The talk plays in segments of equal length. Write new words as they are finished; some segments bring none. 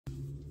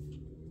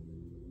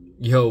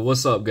Yo,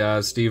 what's up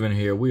guys? Steven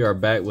here. We are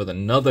back with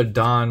another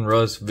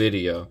Donruss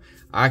video.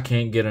 I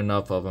can't get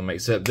enough of them,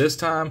 except this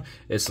time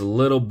it's a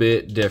little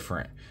bit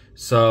different.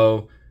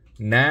 So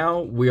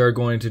now we are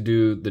going to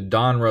do the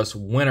Donruss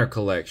Winter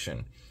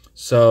Collection.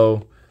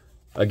 So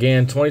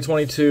again,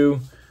 2022,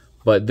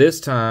 but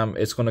this time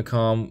it's going to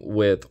come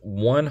with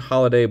one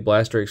Holiday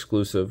Blaster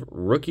exclusive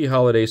Rookie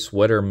Holiday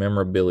Sweater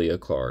Memorabilia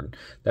card.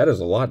 That is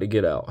a lot to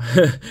get out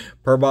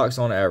per box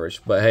on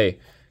average, but hey,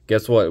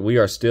 guess what? We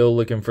are still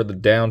looking for the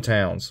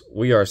downtowns.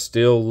 We are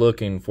still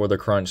looking for the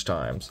crunch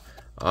times.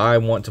 I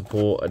want to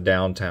pull a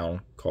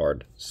downtown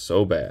card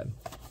so bad.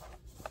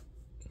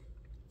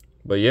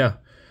 But yeah,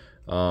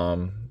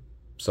 so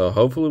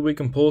hopefully we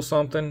can pull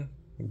something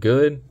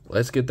good.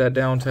 Let's get that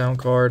downtown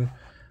card.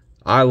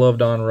 I love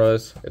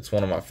Donruss. It's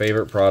one of my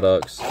favorite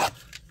products. A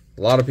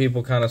lot of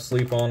people kind of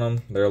sleep on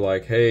them. They're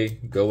like, hey,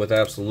 go with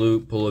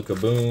Absolute, pull a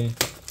Kaboom.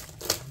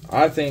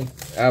 I think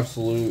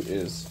Absolute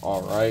is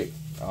alright.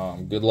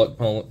 Good luck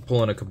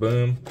pulling a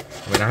Kaboom.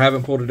 I mean, I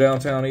haven't pulled a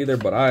downtown either,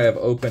 but I have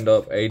opened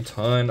up a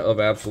ton of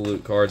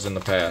Absolute cards in the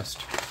past.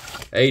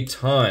 A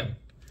ton.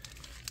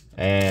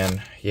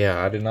 And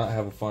yeah, I did not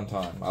have a fun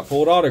time. I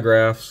pulled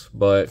autographs,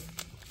 but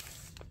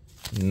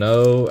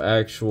no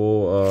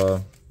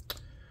actual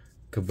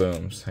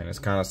Kabooms, and it's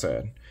kind of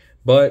sad.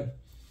 But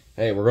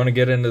hey, we're going to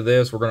get into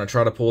this. We're going to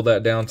try to pull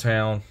that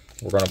downtown.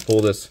 We're going to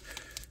pull this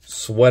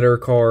sweater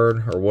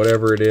card or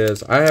whatever it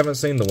is. I haven't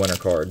seen the winter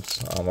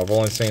cards. I've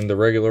only seen the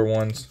regular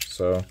ones,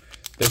 so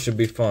this should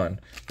be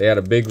fun. They had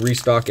a big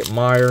restock at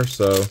Meyer,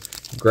 so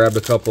grabbed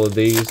a couple of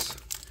these.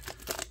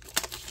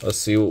 Let's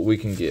see what we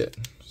can get.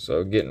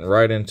 So getting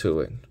right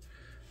into it.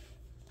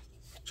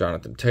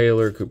 Jonathan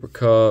Taylor, Cooper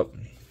Kupp,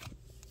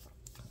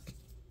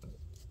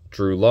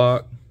 Drew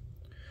Lock,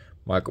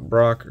 Michael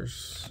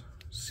Brockers,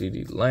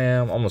 CD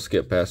Lamb. I'm going to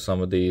skip past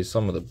some of these,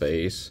 some of the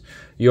base.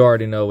 You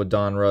already know with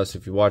Donruss,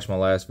 if you watch my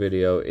last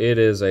video, it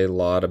is a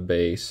lot of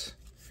base.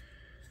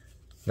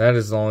 That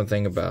is the only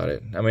thing about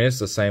it. I mean, it's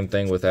the same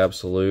thing with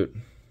Absolute.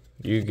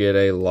 You get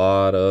a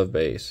lot of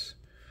base.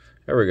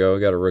 There we go.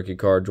 We got a rookie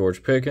card,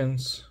 George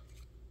Pickens.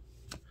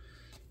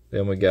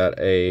 Then we got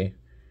a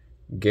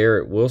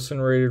Garrett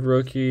Wilson rated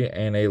rookie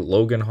and a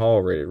Logan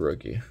Hall rated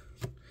rookie.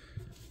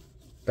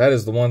 That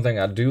is the one thing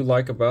I do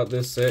like about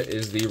this set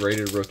is the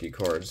rated rookie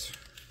cards.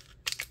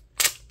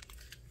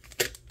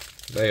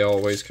 They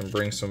always can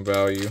bring some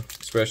value,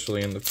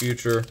 especially in the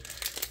future.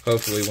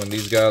 Hopefully when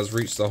these guys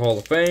reach the Hall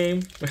of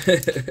Fame.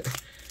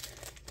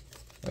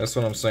 That's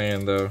what I'm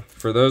saying though.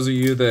 For those of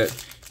you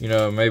that, you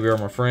know, maybe are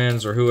my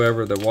friends or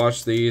whoever that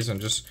watch these and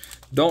just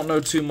don't know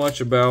too much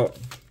about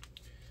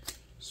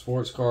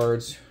sports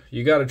cards,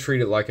 you got to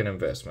treat it like an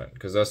investment,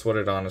 because that's what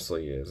it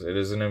honestly is. It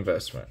is an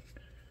investment.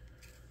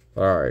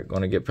 Alright,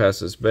 going to get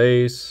past this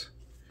base.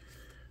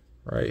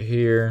 Right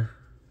here.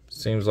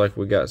 Seems like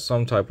we got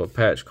some type of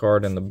patch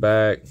card in the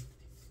back.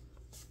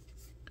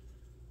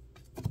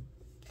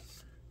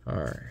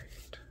 Alright.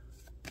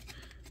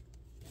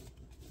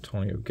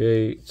 Antonio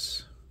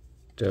Gates.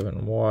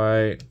 Devin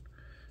White.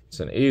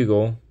 It's an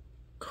Eagle.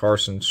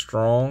 Carson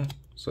Strong.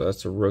 So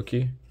that's a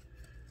rookie.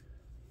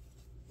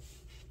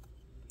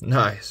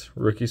 Nice.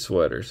 Rookie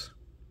sweaters.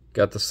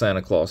 Got the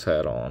Santa Claus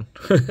hat on.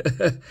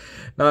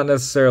 Not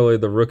necessarily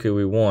the rookie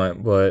we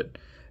want, but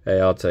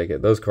hey, I'll take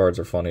it. Those cards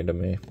are funny to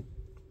me.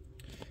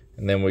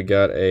 And then we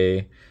got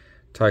a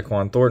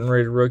Tyquan Thornton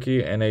rated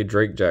rookie and a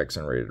Drake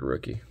Jackson rated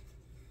rookie.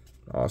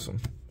 Awesome.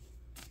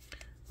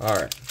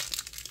 Alright.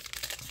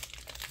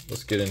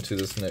 Let's get into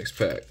this next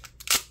pack.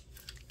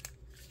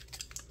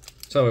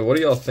 Tell me, what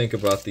do y'all think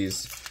about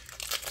these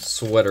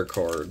sweater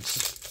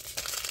cards?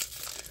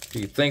 Do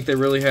you think they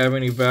really have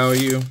any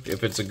value?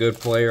 If it's a good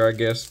player, I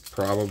guess,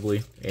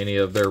 probably. Any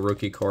of their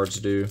rookie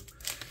cards do.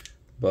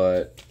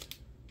 But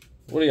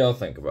what do y'all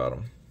think about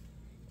them?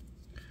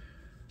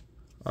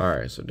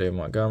 Alright, so Dave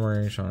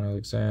Montgomery, Sean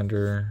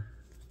Alexander,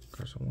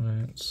 Carson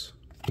Wentz.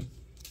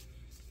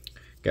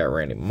 Got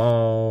Randy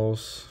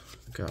Moss.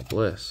 God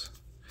bless.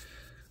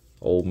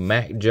 Old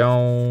Mac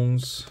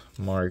Jones,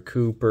 Amari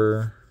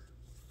Cooper,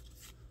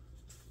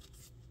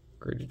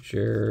 Grady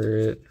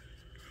Jarrett.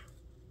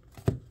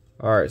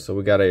 Alright, so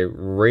we got a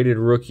rated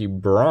rookie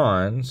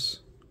bronze.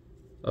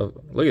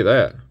 Look at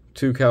that.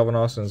 2 Calvin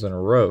Austins in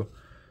a row.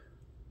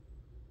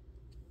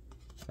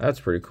 That's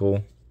pretty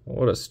cool.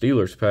 What a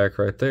Steelers pack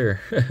right there.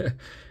 And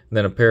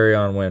then a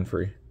Perion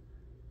Winfrey.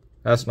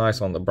 That's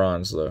nice on the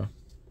bronze, though.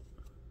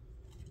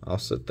 I'll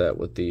set that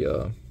with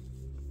the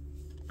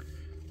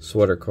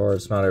sweater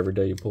cards. Not every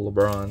day you pull a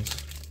bronze.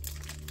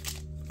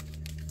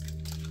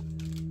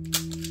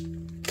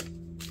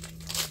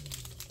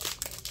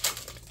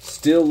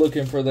 Still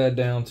looking for that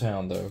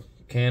downtown, though.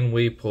 Can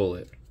we pull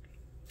it?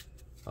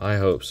 I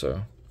hope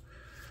so.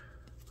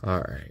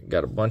 Alright,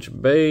 got a bunch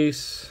of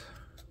base.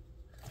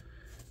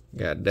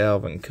 Got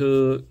Dalvin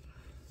Cook.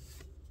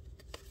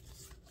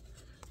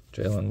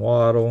 Jalen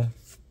Waddle.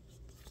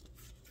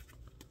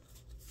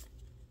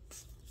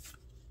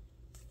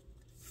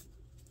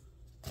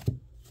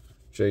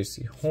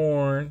 J.C.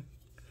 Horn.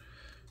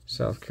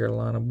 South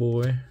Carolina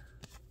boy.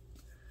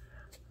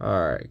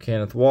 Alright,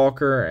 Kenneth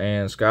Walker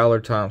and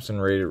Skylar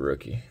Thompson rated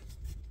rookie.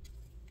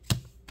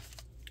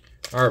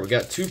 Alright, we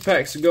got 2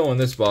 packs to go in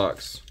this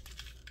box.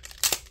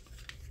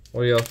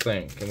 What do y'all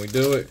think? Can we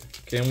do it?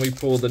 Can we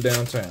pull the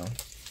downtown?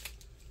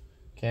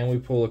 Can we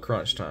pull a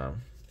crunch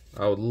time?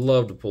 I would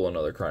love to pull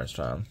another crunch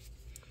time.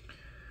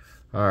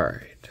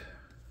 Alright.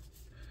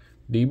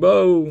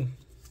 Debo.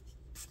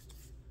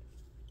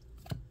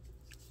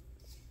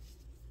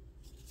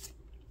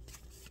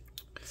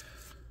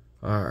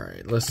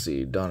 Alright, let's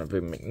see.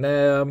 Donovan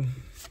McNabb.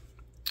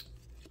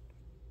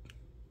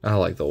 I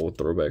like the old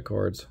throwback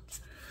cards.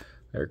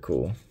 They're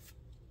cool.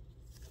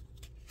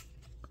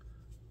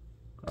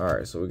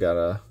 Alright, so we got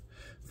a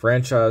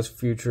franchise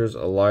futures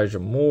Elijah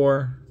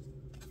Moore.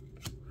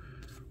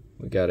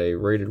 We got a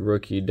rated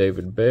rookie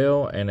David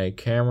Bell and a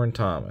Cameron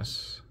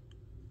Thomas.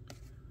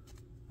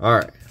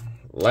 Alright,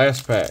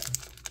 last pack.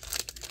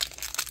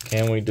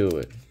 Can we do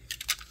it?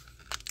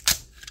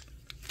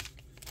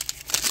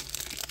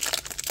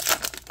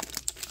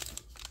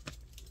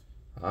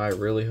 I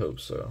really hope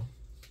so.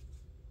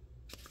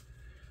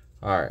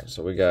 Alright,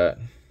 so we got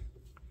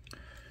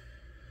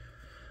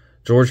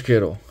George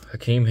Kittle,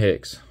 Hakeem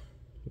Hicks,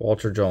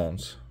 Walter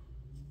Jones.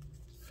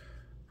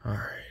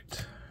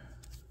 Alright.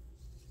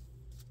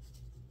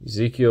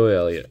 Ezekiel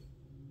Elliott,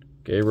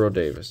 Gabriel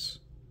Davis,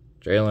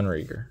 Jalen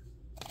Reagor,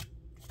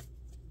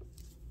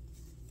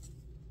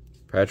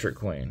 Patrick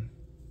Queen,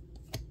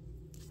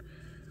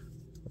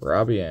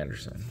 Robbie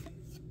Anderson.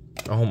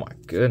 Oh my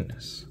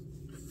goodness.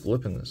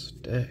 Flipping this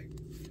deck.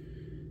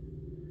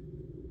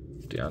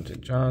 Deontay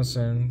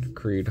Johnson,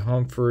 Creed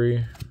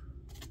Humphrey,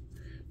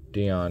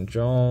 Deion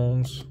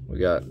Jones. We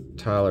got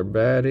Tyler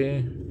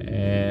Batty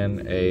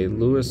and a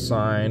Lewis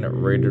Sign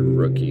rated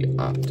rookie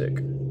optic.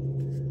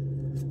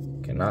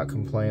 Cannot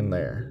complain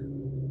there.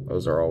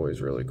 Those are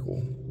always really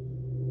cool.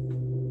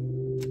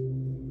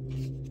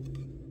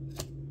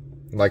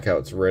 I like how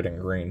it's red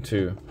and green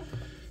too.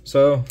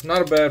 So,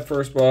 not a bad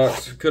first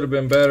box. Could have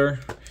been better.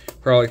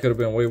 Probably could have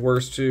been way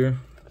worse too.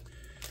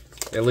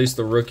 At least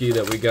the rookie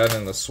that we got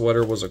in the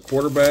sweater was a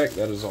quarterback.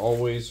 That is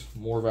always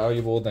more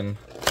valuable than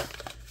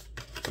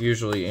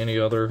usually any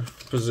other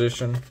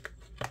position.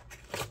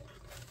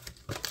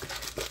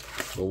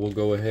 But we'll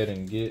go ahead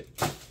and get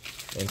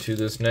into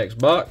this next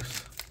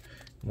box.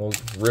 We'll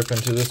rip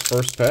into this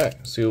first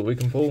pack, see what we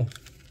can pull.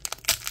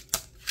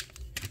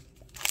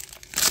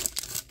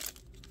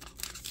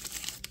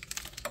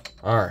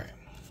 Alright.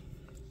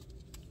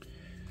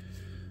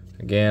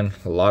 Again,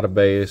 a lot of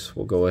base.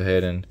 We'll go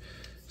ahead and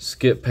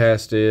skip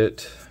past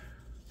it.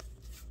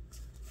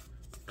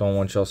 Don't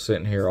want y'all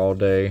sitting here all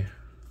day.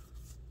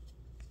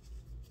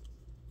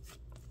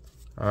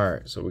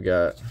 Alright, so we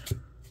got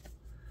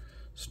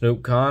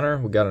Snoop Connor.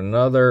 We got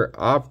another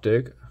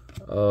optic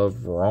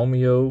of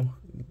Romeo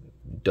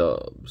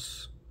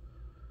Dubs.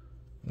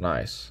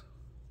 Nice.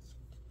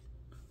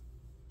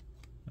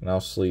 And I'll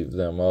sleeve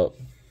them up.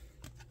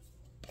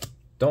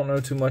 Don't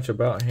know too much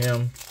about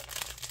him,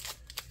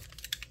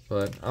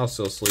 but I'll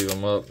still sleeve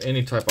them up.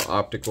 Any type of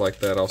optic like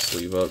that, I'll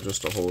sleeve up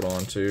just to hold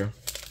on to.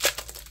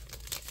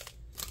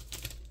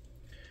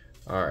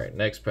 Alright,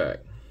 next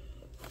pack.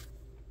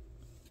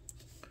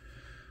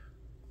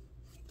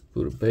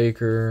 Buda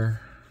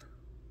Baker,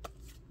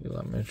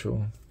 Eli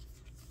Mitchell,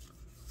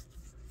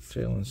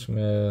 Jalen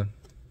Smith,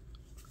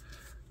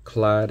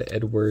 Clyde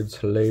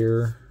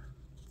Edwards-Helaire.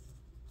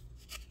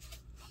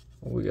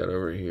 What we got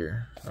over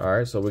here?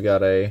 Alright, so we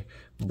got a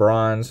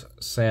bronze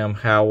Sam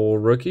Howell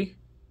rookie.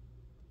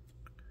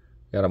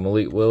 Got a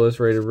Malik Willis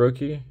rated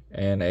rookie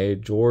and a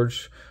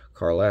George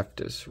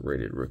Karlaftis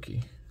rated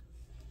rookie.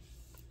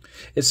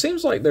 It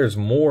seems like there's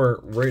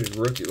more rated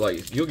rookie.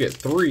 Like, you'll get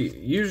 3.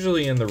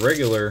 Usually in the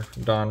regular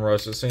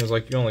Donruss, it seems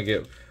like you only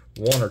get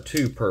 1 or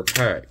 2 per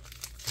pack.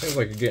 Seems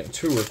like you're getting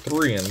 2 or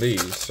 3 in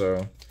these,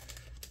 so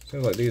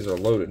seems like these are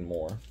loaded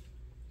more.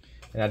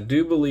 And I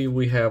do believe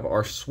we have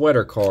our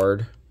sweater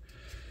card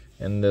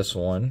in this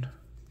one.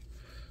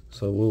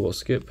 So we will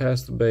skip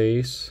past the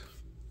base.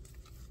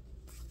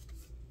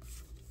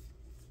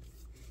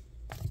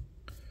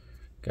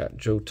 Got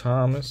Joe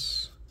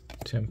Thomas,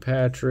 Tim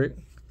Patrick,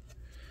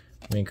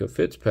 Minka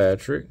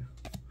Fitzpatrick,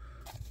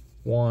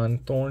 Juan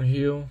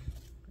Thornhill,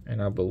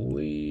 and I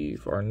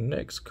believe our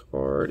next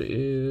card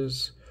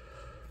is,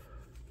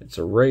 it's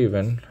a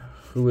Raven.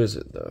 Who is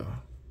it though?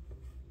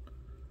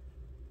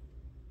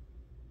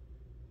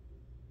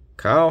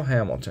 Kyle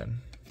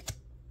Hamilton.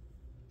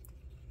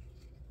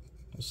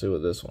 We'll see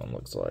what this one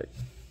looks like.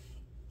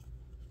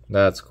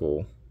 That's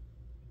cool.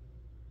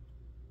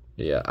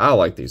 Yeah, I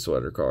like these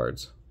sweater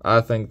cards.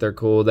 I think they're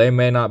cool. They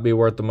may not be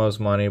worth the most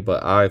money,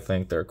 but I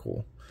think they're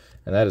cool.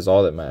 And that is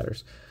all that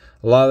matters.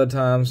 A lot of the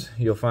times,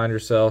 you'll find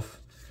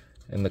yourself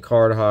in the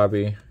card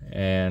hobby,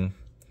 and,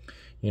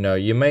 you know,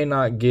 you may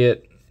not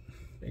get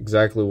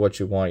exactly what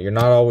you want. You're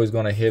not always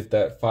going to hit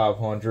that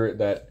 $500,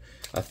 that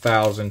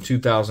 $1,000,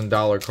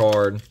 $2,000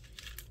 card,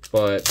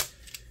 but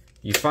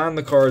you find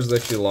the cards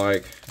that you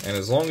like, and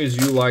as long as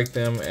you like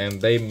them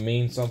and they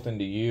mean something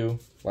to you,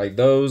 like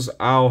those,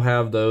 I'll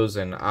have those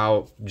and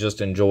I'll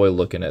just enjoy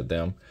looking at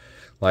them.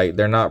 Like,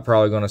 they're not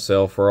probably going to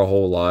sell for a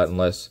whole lot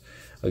unless,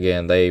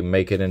 again, they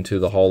make it into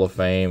the Hall of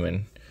Fame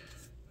and,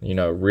 you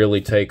know,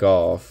 really take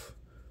off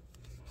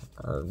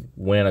or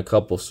win a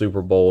couple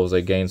Super Bowls.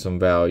 They gain some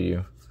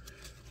value.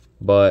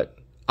 But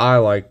I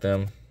like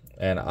them,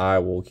 and I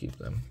will keep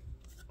them.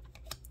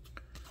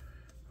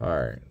 All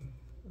right.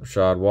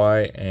 Rashad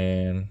White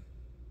and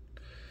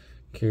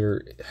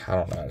Kier, I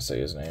don't know how to say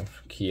his name.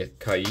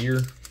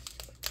 Kair.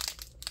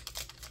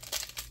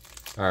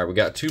 All right, we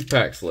got 2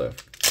 packs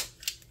left.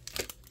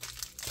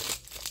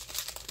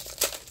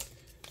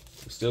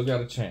 We still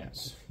got a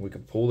chance. We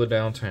can pull the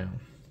downtown.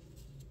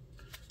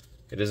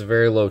 It is a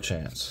very low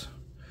chance,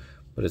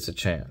 but it's a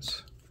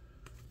chance.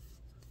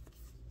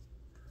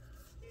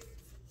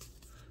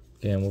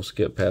 Again, we'll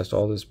skip past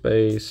all this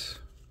base.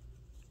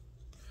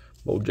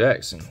 Bo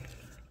Jackson.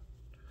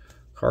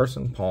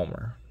 Carson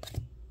Palmer.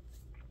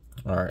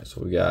 All right,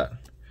 so we got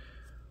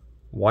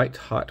white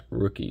hot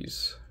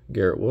rookies.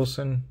 Garrett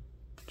Wilson,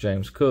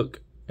 James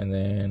Cook, and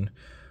then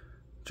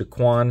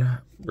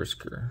Jaquan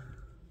Brisker.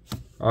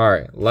 All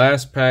right,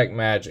 last pack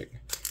magic.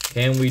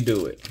 Can we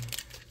do it?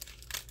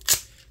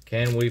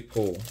 Can we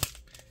pull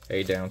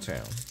a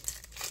downtown?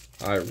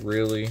 I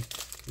really,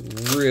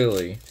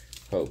 really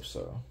hope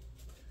so.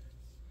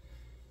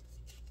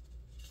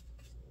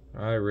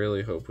 I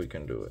really hope we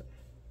can do it.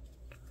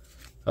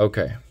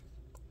 Okay.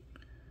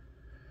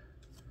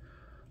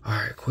 All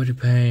right, Quiddy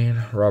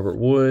Payne, Robert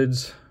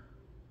Woods,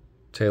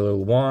 Taylor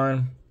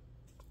Lewan,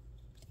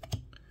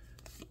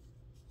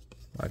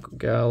 Michael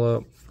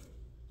Gallup,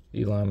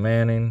 Eli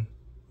Manning,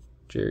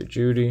 Jerry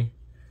Jeudy,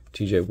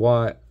 TJ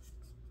Watt,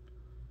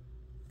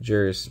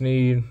 Jerry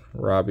Sneed,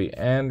 Robbie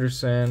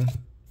Anderson,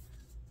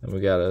 and we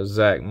got a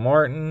Zach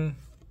Martin,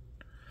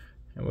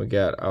 and we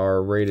got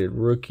our rated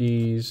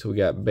rookies. We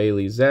got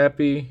Bailey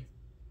Zappi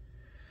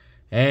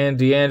and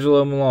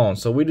D'Angelo Malone.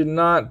 So we did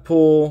not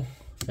pull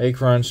a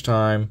crunch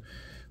time.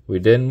 We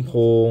didn't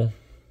pull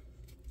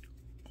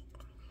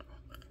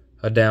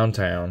a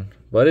downtown,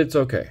 but it's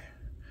okay.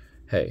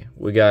 Hey,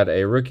 we got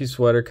a rookie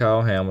sweater,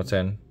 Kyle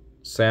Hamilton,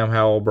 Sam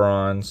Howell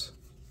bronze.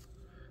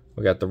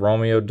 We got the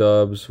Romeo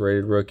Dubs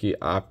rated rookie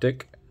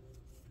optic.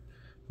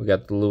 We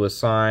got the Lewis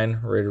Sign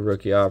rated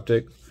rookie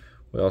optic.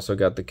 We also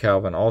got the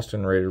Calvin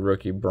Austin rated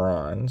rookie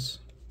bronze.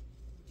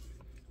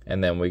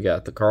 And then we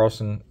got the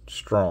Carlson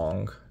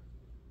Strong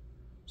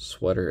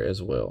sweater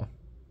as well.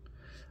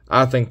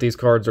 I think these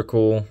cards are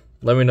cool.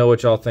 Let me know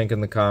what y'all think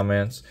in the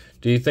comments.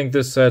 Do you think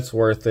this set's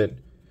worth it?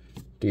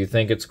 Do you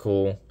think it's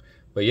cool?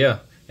 But yeah,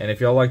 and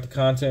if y'all like the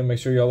content, make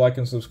sure y'all like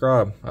and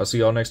subscribe. I'll see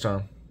y'all next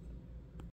time.